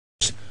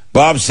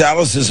Bob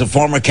Salas is a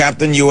former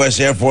captain, U.S.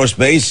 Air Force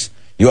Base,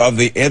 at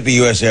the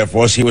U.S. Air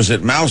Force. He was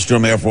at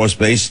Malmstrom Air Force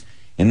Base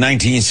in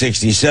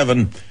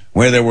 1967,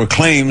 where there were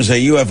claims a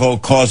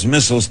UFO caused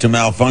missiles to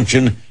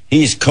malfunction.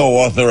 He's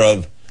co-author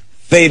of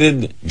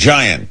Fated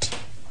Giant.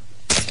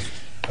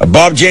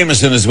 Bob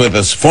Jameson is with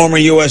us, former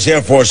U.S.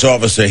 Air Force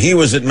officer. He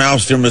was at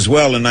Malmstrom as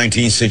well in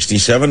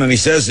 1967, and he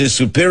says his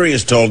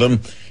superiors told him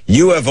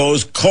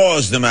UFOs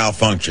caused the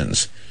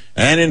malfunctions.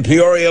 And in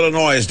Peoria,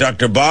 Illinois, is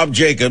Dr. Bob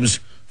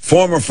Jacobs,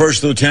 former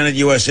First Lieutenant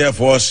U.S. Air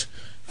Force,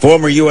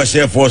 former U.S.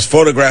 Air Force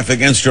photographic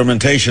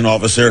instrumentation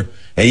officer.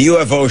 A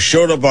UFO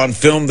showed up on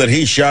film that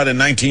he shot in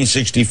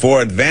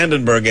 1964 at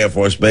Vandenberg Air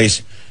Force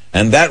Base,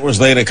 and that was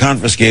later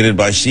confiscated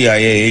by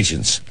CIA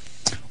agents.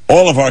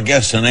 All of our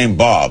guests are named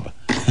Bob,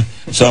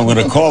 so I'm going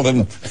to call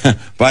them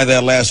by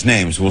their last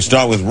names. We'll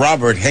start with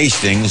Robert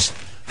Hastings.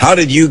 How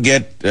did you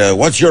get,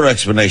 what's your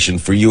explanation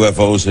for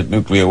UFOs at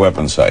nuclear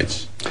weapon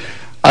sites?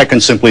 I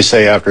can simply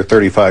say after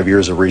 35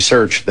 years of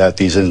research that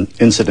these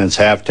incidents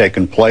have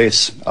taken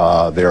place.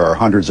 There are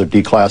hundreds of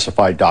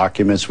declassified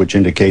documents which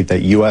indicate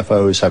that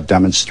UFOs have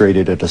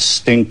demonstrated a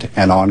distinct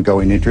and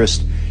ongoing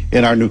interest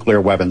in our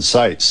nuclear weapons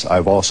sites.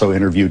 I've also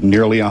interviewed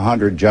nearly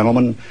 100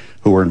 gentlemen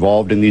who were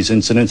involved in these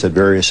incidents at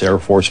various Air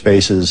Force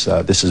bases.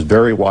 This is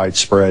very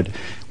widespread.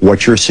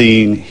 What you're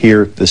seeing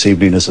here this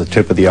evening is the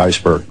tip of the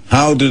iceberg.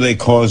 How do they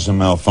cause a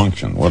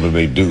malfunction? What do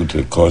they do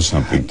to cause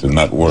something to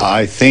not work?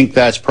 I think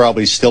that's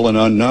probably still an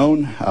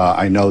unknown.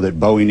 I know that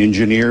Boeing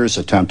engineers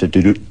attempted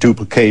to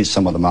duplicate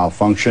some of the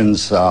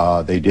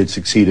malfunctions. They did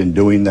succeed in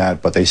doing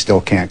that, but they still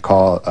can't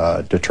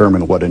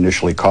determine what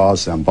initially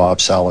caused them.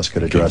 Bob Salas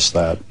could address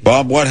that.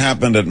 Bob, what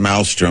happened at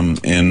Malmstrom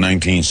in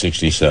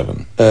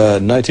 1967?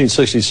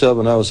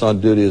 1967, I was on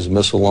duty as a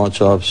missile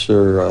launch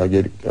officer. I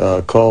get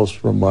calls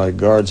from my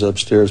guards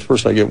upstairs.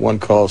 First, I get one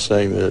call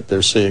saying that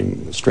they're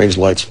seeing strange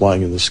lights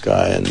flying in the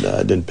sky, and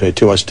I didn't pay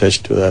too much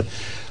attention to that.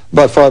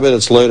 About 5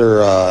 minutes later,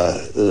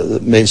 the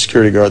main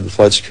security guard, the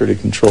flight security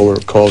controller,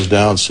 calls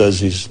down, says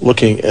he's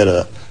looking at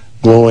a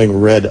glowing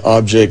red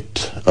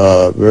object,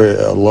 very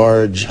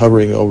large,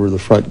 hovering over the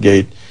front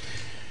gate.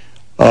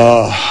 He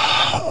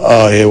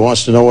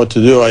wants to know what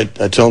to do. I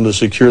tell him to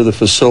secure the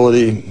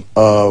facility.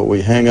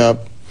 We hang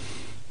up.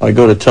 I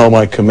go to tell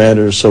my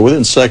commanders. So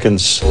within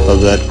seconds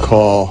of that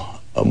call,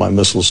 my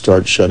missiles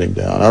start shutting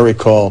down. I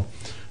recall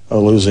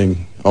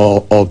losing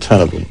all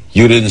 10 of them.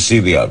 You didn't see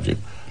the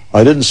object?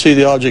 I didn't see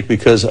the object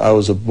because I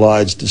was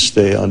obliged to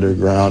stay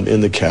underground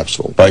in the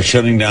capsule. By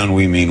shutting down,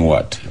 we mean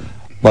what?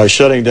 By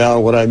shutting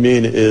down, what I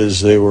mean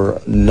is they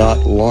were not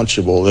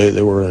launchable.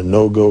 They were in a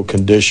no-go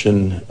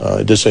condition,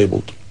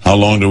 disabled. How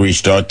long to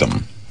restart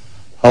them?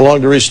 How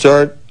long to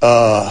restart?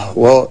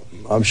 Well,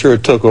 I'm sure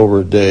it took over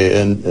a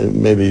day, and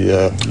maybe...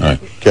 All right.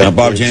 Now,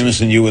 Bob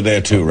Jameson, you were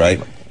there too,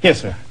 right?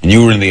 Yes, sir. And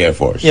you were in the Air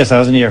Force? Yes, I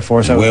was in the Air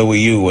Force. Where were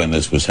you when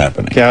this was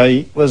happening?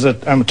 I was a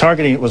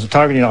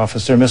targeting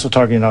officer, missile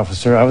targeting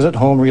officer. I was at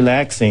home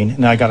relaxing,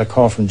 and I got a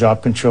call from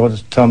Job Control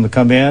to tell them to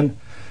come in.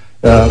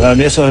 A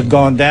missile had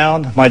gone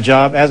down. My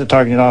job as a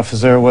targeting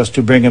officer was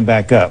to bring him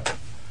back up.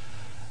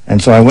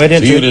 And so I went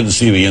into... So you didn't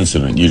see the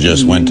incident, you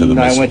just went to the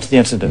missile? I went to the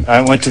incident.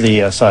 I went to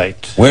the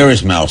site. Where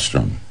is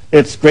Malmstrom?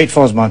 It's Great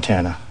Falls,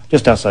 Montana,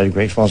 just outside of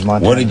Great Falls,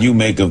 Montana. What did you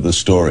make of the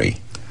story?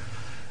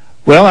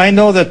 Well, I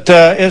know that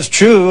it's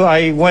true.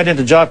 I went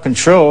into Job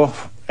Control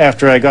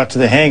after I got to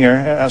the hangar.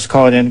 I was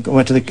called in,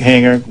 went to the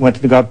hangar, went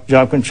to the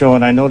Job Control,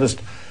 and I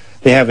noticed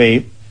they have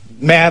a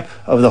map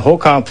of the whole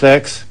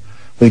complex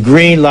with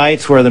green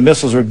lights where the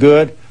missiles were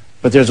good,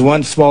 but there's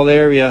one small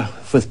area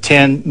with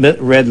 10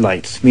 red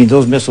lights. I mean,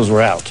 those missiles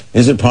were out.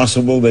 Is it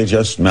possible they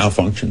just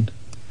malfunctioned?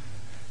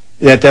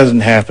 That doesn't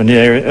happen.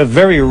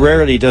 Very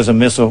rarely does a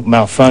missile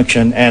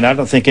malfunction, and I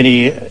don't think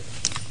any...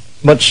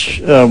 Much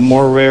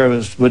more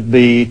rare would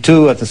be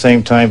 2 at the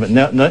same time, but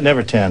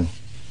never 10.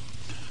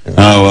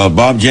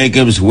 Bob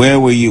Jacobs, where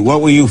were you?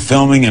 What were you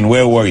filming, and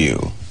where were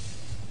you?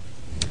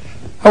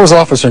 I was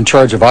officer in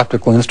charge of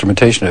optical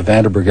instrumentation at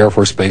Vandenberg Air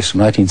Force Base from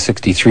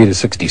 1963 to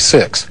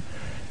 66.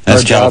 That's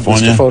our job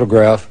was to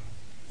photograph.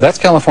 That's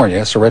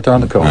California, so right there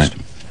on the coast.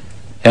 Right.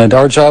 And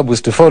our job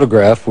was to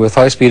photograph with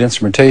high-speed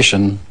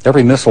instrumentation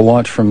every missile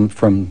launch from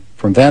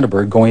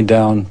Vandenberg going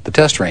down the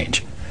test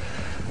range.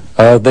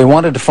 They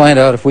wanted to find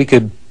out if we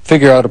could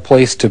figure out a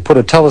place to put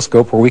a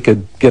telescope where we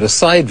could get a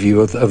side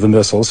view of the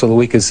missile so that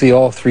we could see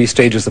all 3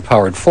 stages of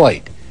powered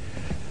flight.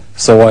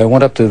 So I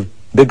went up to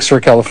Big Sur,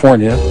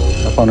 California,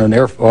 up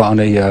on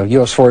a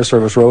U.S. Forest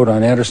Service road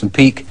on Anderson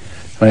Peak,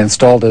 and I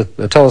installed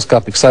a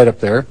telescopic sight up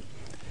there.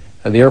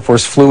 The Air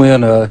Force flew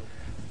in a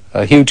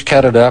huge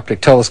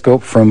catadioptric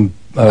telescope from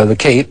the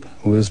Cape.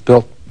 It was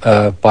built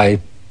by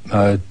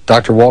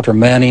Dr. Walter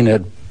Manning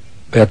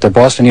at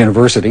Boston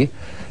University.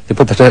 They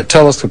put the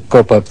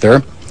telescope up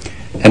there,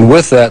 and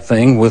with that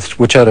thing,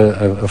 which had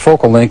a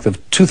focal length of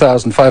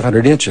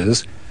 2,500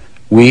 inches,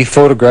 we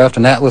photographed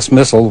an Atlas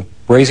missile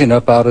raising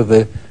up out of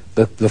the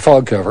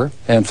fog cover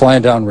and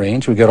flying down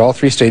range. We got all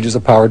 3 stages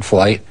of powered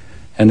flight,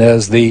 and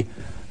as the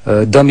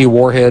dummy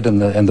warhead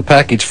and the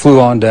package flew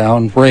on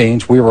down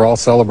range, we were all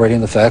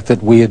celebrating the fact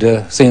that we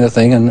had seen the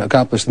thing and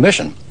accomplished the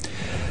mission.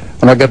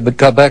 When I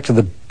got back to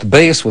the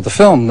base with the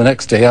film the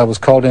next day, I was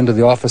called into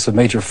the office of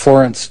Major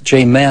Florence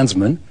J.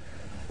 Mansman,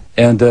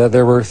 and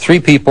there were 3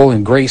 people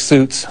in gray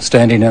suits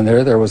standing in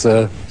there. There was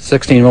a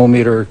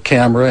 16-millimeter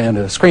camera and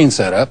a screen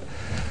set up.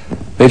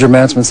 Major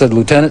Mansman said,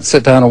 "Lieutenant,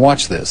 sit down and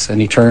watch this."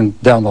 And he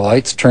turned down the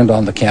lights, turned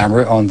on the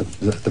camera, on the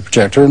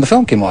projector, and the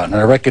film came on. And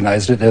I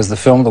recognized it as the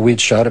film that we'd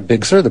shot at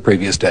Big Sur the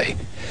previous day.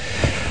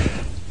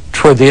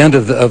 Toward the end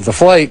of the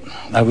flight,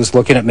 I was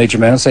looking at Major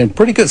Mansman saying,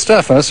 "Pretty good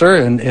stuff, huh, sir?"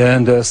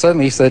 And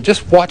suddenly he said,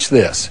 "Just watch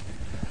this."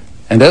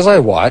 And as I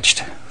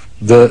watched,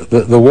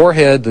 the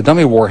warhead, the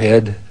dummy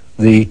warhead,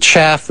 the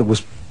chaff that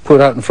was put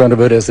out in front of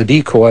it as a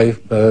decoy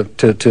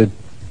to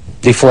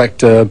deflect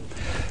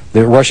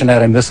the Russian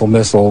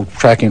anti-missile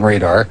tracking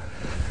radar.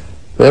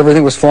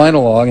 Everything was flying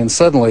along, and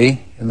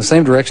suddenly, in the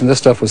same direction this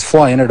stuff was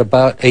flying at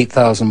about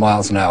 8,000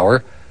 miles an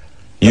hour,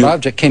 an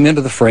object came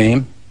into the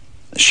frame,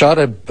 shot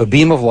a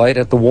beam of light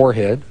at the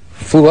warhead,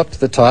 flew up to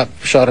the top,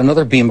 shot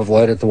another beam of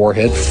light at the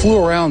warhead, flew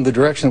around the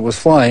direction it was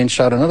flying,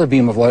 shot another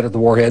beam of light at the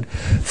warhead,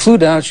 flew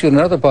down, shot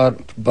another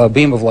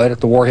beam of light at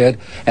the warhead,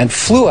 and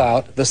flew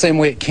out the same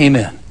way it came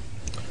in.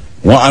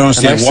 Well, I don't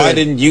understand. Why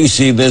didn't you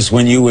see this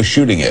when you were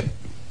shooting it?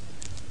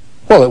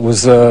 Well, it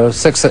was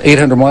 600 to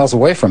 800 miles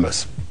away from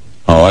us.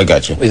 Oh, I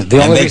got you.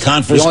 They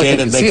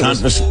confiscated.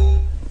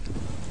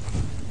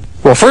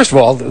 Well, first of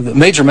all,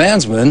 Major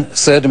Mansman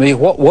said to me,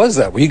 "What was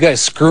that? Were you guys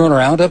screwing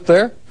around up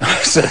there?" I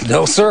said,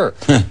 "No, sir."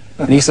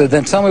 And he said,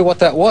 "Then tell me what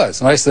that was."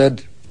 And I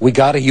said, "We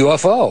got a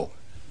UFO."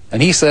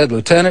 And he said,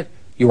 "Lieutenant,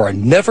 you are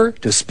never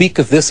to speak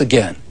of this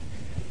again.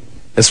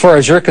 As far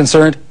as you're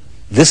concerned,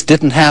 this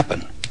didn't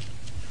happen."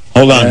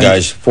 Hold on,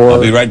 guys.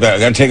 I'll be right back. I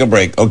got to take a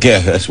break.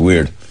 Okay, that's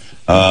weird.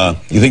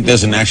 You think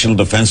there's a national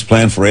defense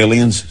plan for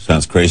aliens?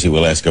 Sounds crazy.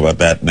 We'll ask about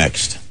that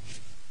next.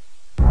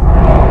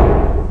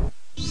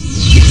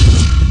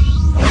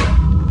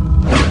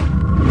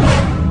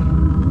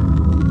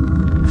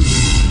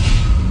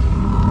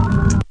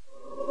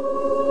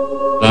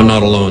 I'm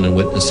not alone in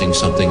witnessing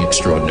something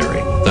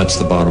extraordinary. That's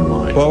the bottom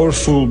line.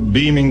 Powerful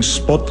beaming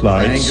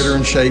spotlights. Angular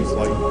in shape,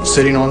 like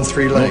sitting on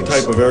 3 legs. No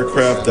type of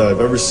aircraft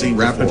I've ever seen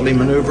rapidly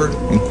maneuver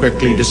and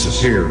quickly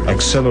disappear.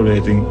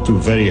 Accelerating to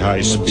very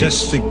high speed.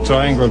 Majestic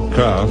triangle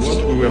craft.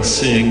 What we were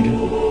seeing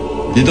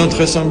didn't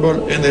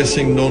resemble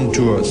anything known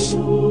to us.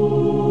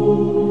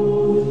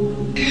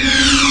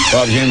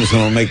 Bob Jameson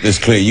will make this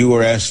clear. You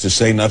were asked to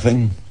say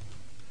nothing?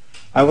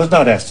 I was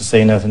not asked to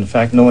say nothing. In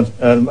fact, no one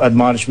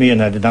admonished me,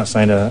 and I did not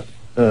sign an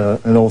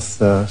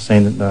oath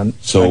saying that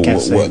I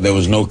can't say. There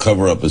was no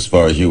cover-up as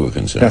far as you were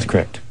concerned? That's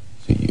correct.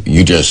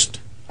 You just...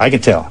 I can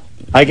tell.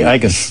 I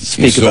can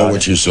speak about it. You saw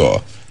what you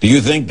saw. Do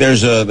you think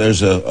there's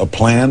a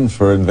plan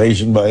for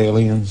invasion by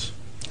aliens?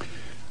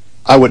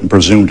 I wouldn't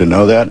presume to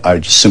know that. I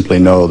just simply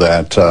know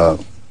that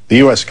the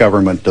U.S.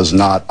 government does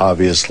not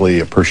obviously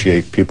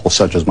appreciate people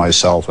such as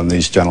myself and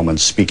these gentlemen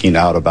speaking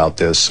out about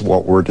this.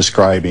 What we're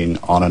describing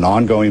on an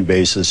ongoing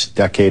basis,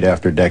 decade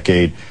after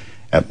decade,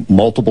 at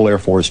multiple Air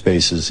Force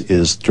bases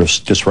is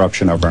just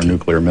disruption of our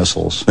nuclear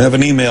missiles. We have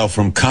an email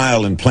from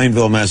Kyle in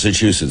Plainville,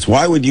 Massachusetts.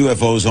 Why would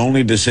UFOs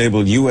only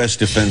disable U.S.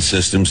 defense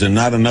systems and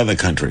not another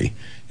country?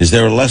 Is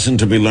there a lesson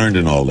to be learned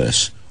in all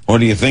this? Or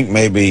do you think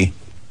maybe,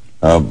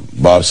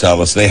 Bob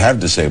Salas, they have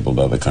disabled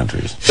other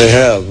countries? They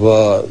have.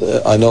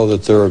 I know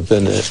that there have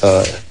been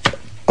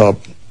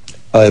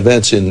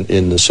events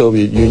in the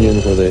Soviet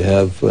Union where they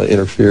have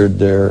interfered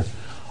there.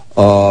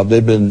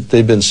 They've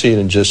been seen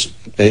in just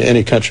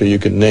any country you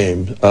can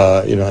name,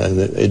 and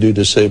they do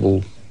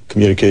disable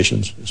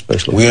communications,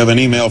 especially. We have an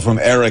email from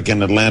Eric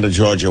in Atlanta,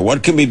 Georgia.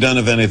 What can be done,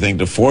 if anything,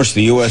 to force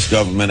the U.S.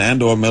 government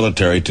and or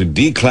military to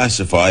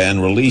declassify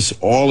and release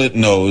all it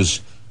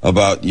knows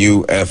about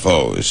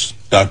UFOs?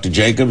 Dr.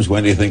 Jacobs,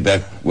 when do you think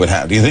that would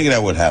happen? Do you think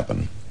that would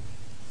happen?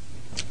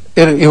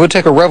 It would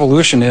take a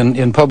revolution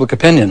in public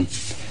opinion.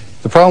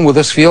 The problem with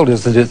this field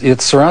is that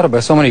it's surrounded by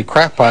so many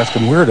crackpots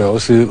and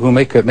weirdos who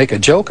make a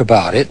joke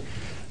about it,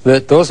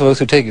 that those of us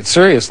who take it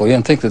seriously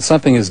and think that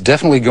something is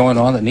definitely going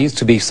on that needs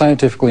to be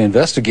scientifically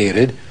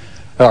investigated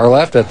are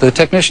laughed at. The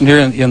technician here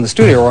in the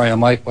studio where I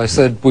am, I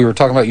said we were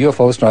talking about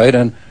UFOs tonight,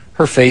 and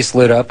her face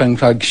lit up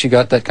and she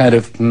got that kind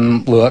of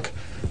look,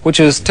 which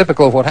is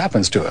typical of what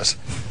happens to us.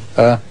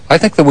 I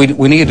think that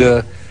we need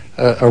a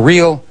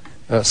real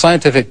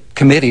scientific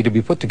committee to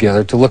be put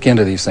together to look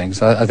into these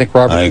things. I think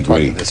Robert can talk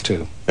to this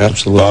too.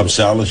 Absolutely. Bob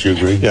Salas, you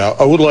agree? Yeah,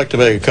 I would like to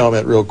make a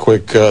comment real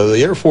quick. The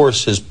Air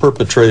Force has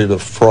perpetrated a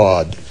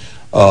fraud,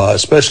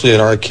 especially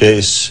in our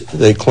case.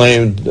 They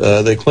claim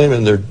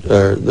in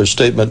their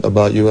statement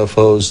about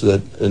UFOs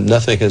that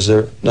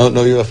no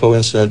UFO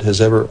incident has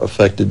ever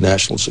affected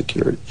national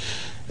security,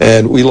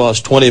 and we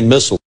lost 20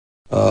 missiles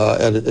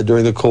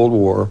during the Cold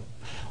War.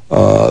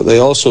 They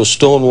also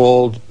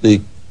stonewalled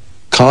the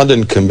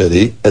Condon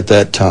Committee at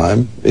that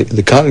time.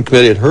 The Condon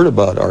Committee had heard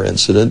about our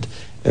incident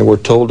and were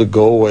told to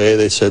go away.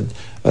 They said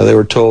they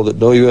were told that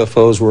no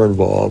UFOs were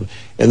involved.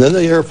 And then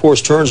the Air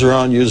Force turns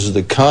around and uses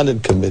the Condon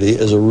Committee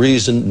as a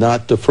reason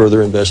not to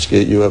further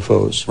investigate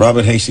UFOs.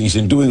 Robert Hastings,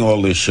 in doing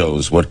all these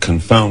shows, what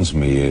confounds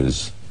me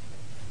is,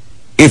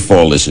 if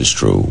all this is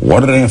true,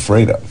 what are they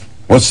afraid of?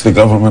 What's the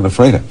government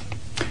afraid of?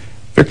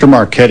 Victor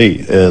Marchetti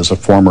is a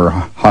former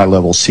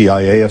high-level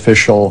CIA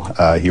official.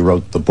 He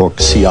wrote the book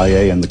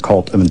CIA and the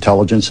Cult of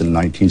Intelligence in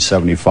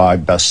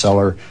 1975,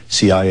 bestseller.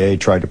 CIA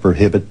tried to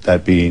prohibit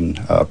that being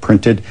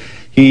printed.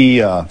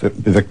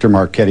 Victor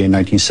Marchetti, in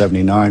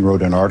 1979,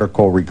 wrote an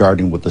article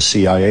regarding what the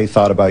CIA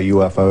thought about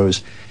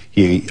UFOs.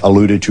 He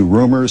alluded to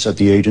rumors at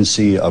the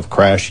agency of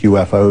crashed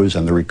UFOs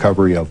and the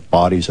recovery of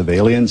bodies of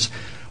aliens.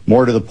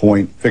 More to the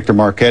point, Victor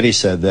Marchetti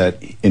said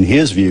that, in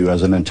his view,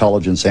 as an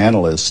intelligence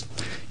analyst,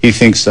 he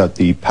thinks that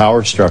the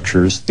power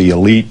structures, the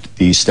elite,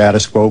 the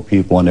status quo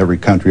people in every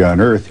country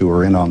on earth who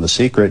are in on the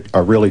secret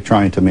are really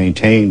trying to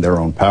maintain their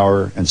own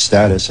power and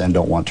status and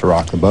don't want to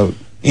rock the boat.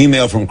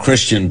 Email from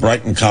Christian,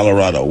 Brighton,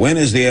 Colorado. When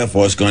is the Air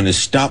Force going to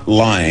stop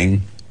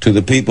lying to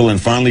the people and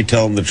finally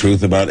tell them the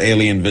truth about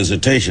alien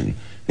visitation?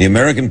 The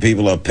American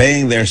people are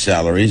paying their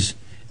salaries,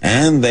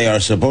 and they are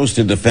supposed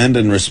to defend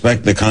and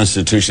respect the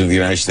Constitution of the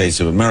United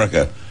States of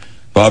America.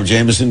 Bob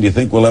Jameson, do you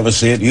think we'll ever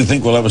see it? Do you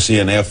think we'll ever see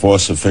an Air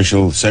Force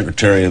official,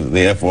 Secretary of the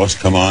Air Force,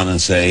 come on and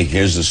say,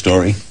 here's the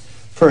story?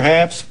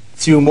 Perhaps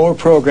through more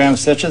programs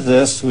such as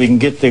this, we can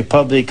get the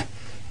public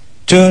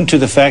tuned to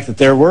the fact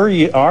that are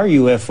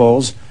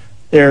UFOs.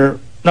 They're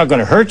not going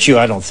to hurt you,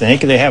 I don't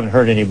think. They haven't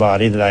hurt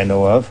anybody that I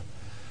know of.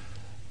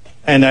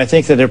 And I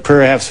think that they're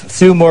perhaps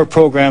through more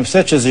programs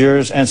such as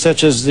yours and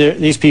such as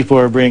these people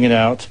are bringing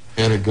out.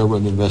 And a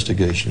government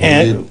investigation.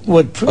 And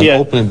an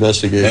open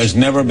investigation. There's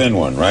never been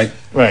one, right?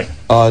 Right.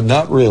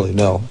 Not really,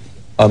 no.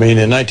 I mean,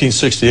 in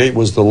 1968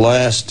 was the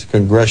last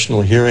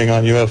congressional hearing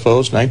on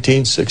UFOs,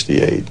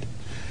 1968.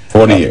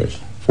 40 years.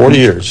 40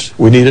 years.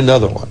 We need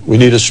another one. We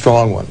need a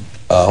strong one.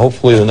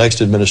 Hopefully the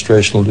next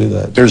administration will do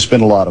that. There's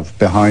been a lot of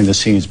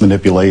behind-the-scenes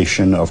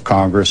manipulation of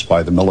Congress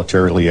by the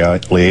military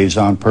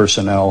liaison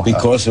personnel.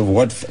 Because of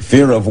what?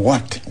 Fear of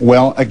what?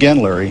 Well,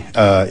 again, Larry,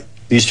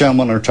 these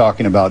gentlemen are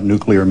talking about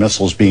nuclear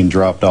missiles being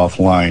dropped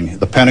offline.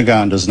 The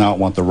Pentagon does not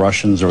want the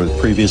Russians or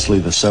previously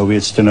the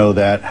Soviets to know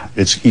that.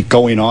 It's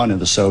going on in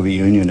the Soviet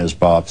Union, as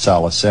Bob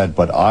Salas said,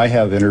 but I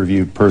have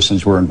interviewed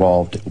persons who are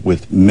involved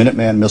with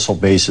Minuteman missile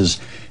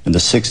bases in the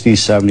 60s,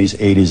 70s,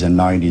 80s, and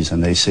 90s,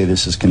 and they say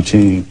this is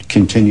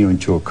continuing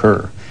to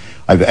occur.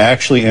 I've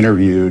actually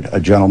interviewed a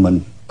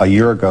gentleman a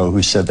year ago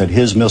who said that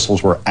his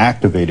missiles were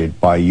activated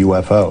by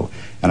UFO,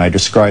 and I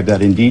described that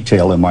in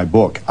detail in my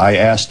book. I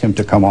asked him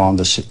to come on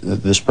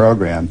this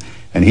program,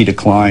 and he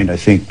declined, I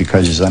think,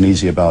 because he's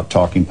uneasy about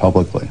talking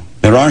publicly.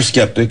 There are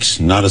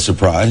skeptics, not a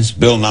surprise.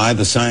 Bill Nye,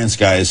 the science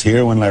guy, is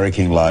here when Larry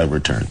King Live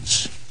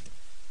returns.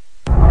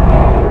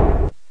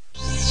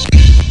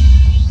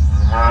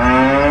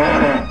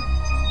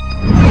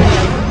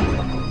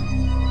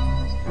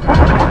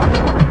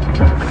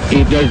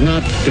 It does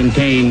not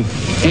contain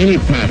any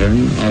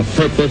pattern of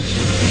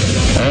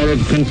purpose or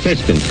of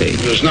consistency.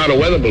 It's not a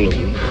weather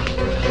balloon,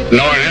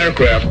 nor an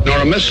aircraft, nor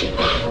a missile.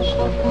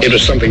 It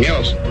was something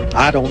else.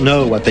 I don't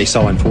know what they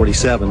saw in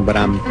 47, but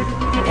I'm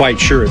quite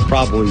sure it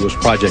probably was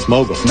Project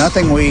Mogul.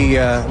 Nothing we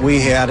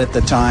had at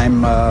the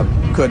time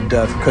could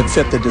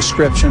fit the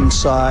description,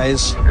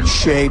 size,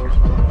 shape.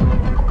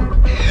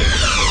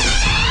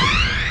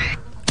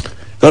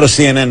 Go to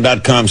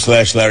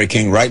CNN.com/Larry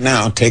King right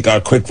now. Take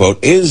our quick vote.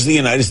 Is the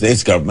United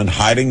States government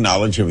hiding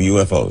knowledge of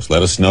UFOs?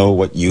 Let us know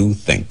what you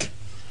think.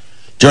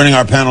 Joining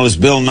our panel is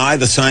Bill Nye,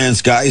 the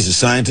science guy. He's a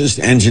scientist,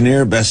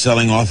 engineer,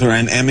 best-selling author,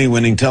 and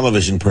Emmy-winning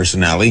television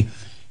personality.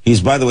 He's,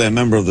 by the way, a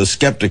member of the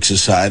Skeptic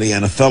Society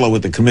and a fellow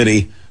with the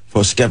Committee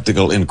for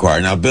Skeptical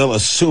Inquiry. Now, Bill,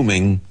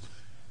 assuming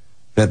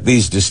that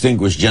these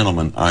distinguished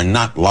gentlemen are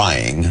not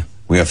lying,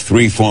 we have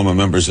 3 former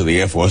members of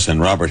the Air Force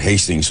and Robert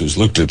Hastings, who's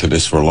looked into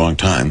this for a long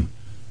time.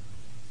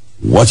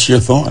 What's your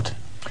thought?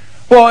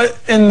 Well,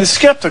 in the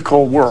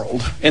skeptical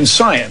world, in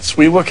science,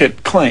 we look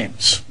at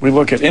claims. We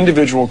look at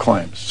individual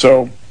claims.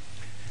 So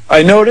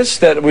I noticed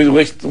that we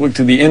looked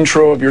at the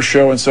intro of your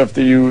show and stuff.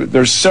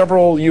 There's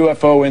several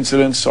UFO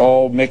incidents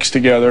all mixed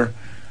together.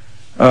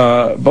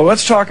 But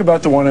let's talk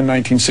about the one in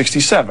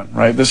 1967,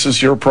 right? This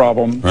is your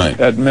problem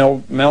at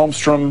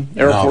Malmstrom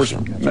Air Force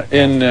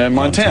in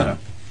Montana.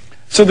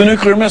 So the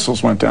nuclear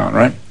missiles went down,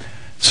 right?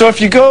 So if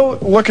you go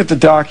look at the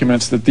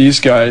documents that these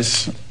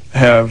guys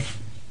have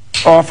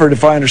offered,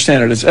 if I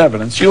understand it, as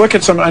evidence, you look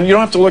at some, and you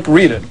don't have to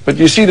read it, but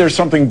you see there's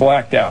something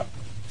blacked out,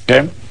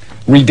 okay?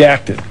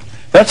 Redacted.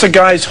 That's a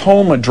guy's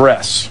home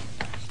address.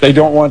 They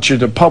don't want you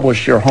to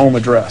publish your home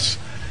address.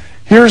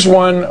 Here's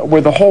one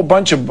with a whole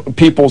bunch of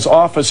people's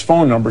office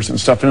phone numbers and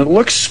stuff, and it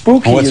looks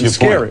spooky and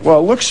scary. Well,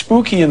 it looks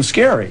spooky and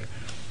scary.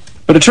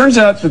 But it turns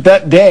out that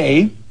that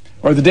day,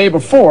 or the day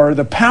before,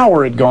 the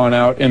power had gone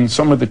out in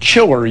some of the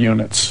chiller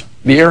units,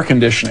 the air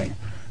conditioning,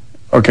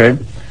 okay?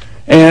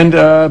 And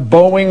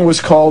Boeing was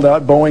called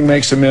out. Boeing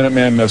makes a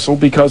Minuteman missile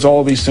because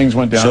all these things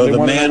went down. So they the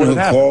man who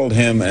happened. called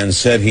him and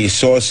said he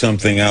saw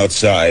something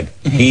outside,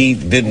 he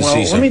didn't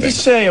see something. Let me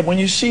just say, when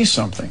you see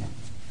something,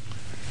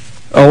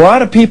 a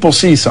lot of people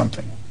see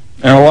something.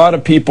 And a lot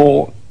of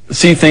people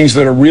see things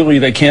that are really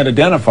they can't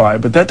identify,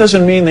 but that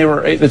doesn't mean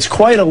it's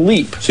quite a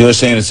leap. So you're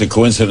saying it's a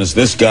coincidence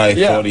this guy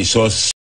thought he saw